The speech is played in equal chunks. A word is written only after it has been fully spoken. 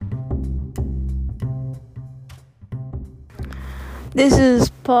This is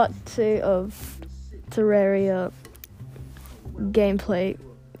part 2 of Terraria gameplay.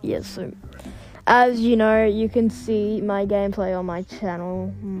 Yes, so as you know, you can see my gameplay on my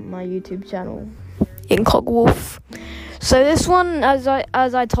channel, my YouTube channel, Incogwolf. So this one, as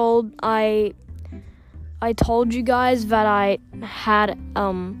I told you guys that I had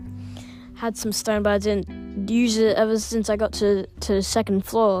some stone, but I didn't use it ever since I got to the second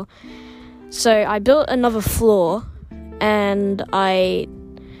floor. So I built another floor, and I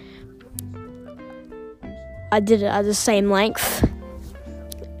did it at the same length.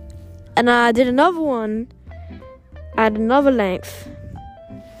 And I did another one at another length.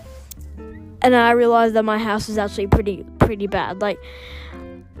 And I realized that my house is actually pretty bad. Like,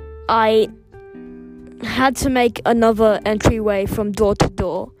 I had to make another entryway from door to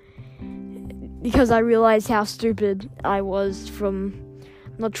door because I realized how stupid I was from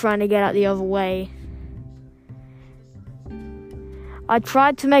not trying to get out the other way. I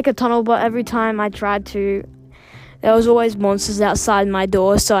tried to make a tunnel, but every time I tried to, there was always monsters outside my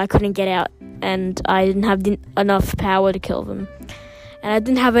door, so I couldn't get out, and I didn't have enough power to kill them. And I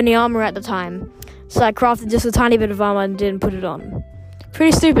didn't have any armor at the time, so I crafted just a tiny bit of armor and didn't put it on.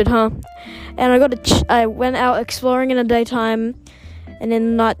 Pretty stupid, huh? And I went out exploring in the daytime, and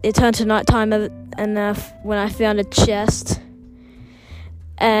in night it turned to nighttime, and when I found a chest,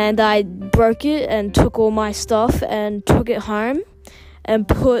 and I broke it and took all my stuff and took it home and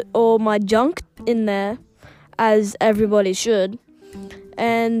put all my junk in there, as everybody should.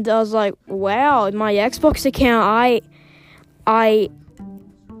 And I was like, wow, my Xbox account, I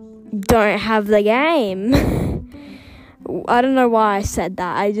don't have the game. I don't know why I said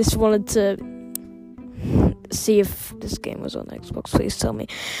that. I just wanted to see if this game was on Xbox. Please tell me.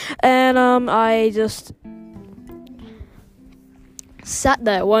 And I just sat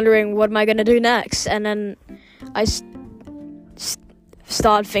there wondering, what am I going to do next? And then I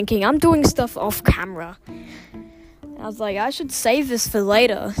started thinking, I'm doing stuff off camera. I was like, I should save this for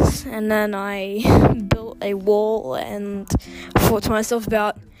later. And then I built a wall and thought to myself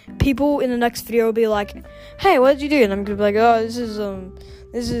about people in the next video will be like, hey, what did you do? And I'm gonna be like, oh, this is a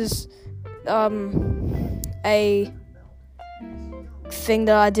thing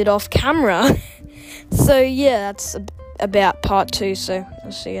that I did off camera. So yeah, that's about part 2. So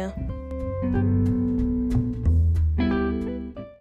I'll see ya.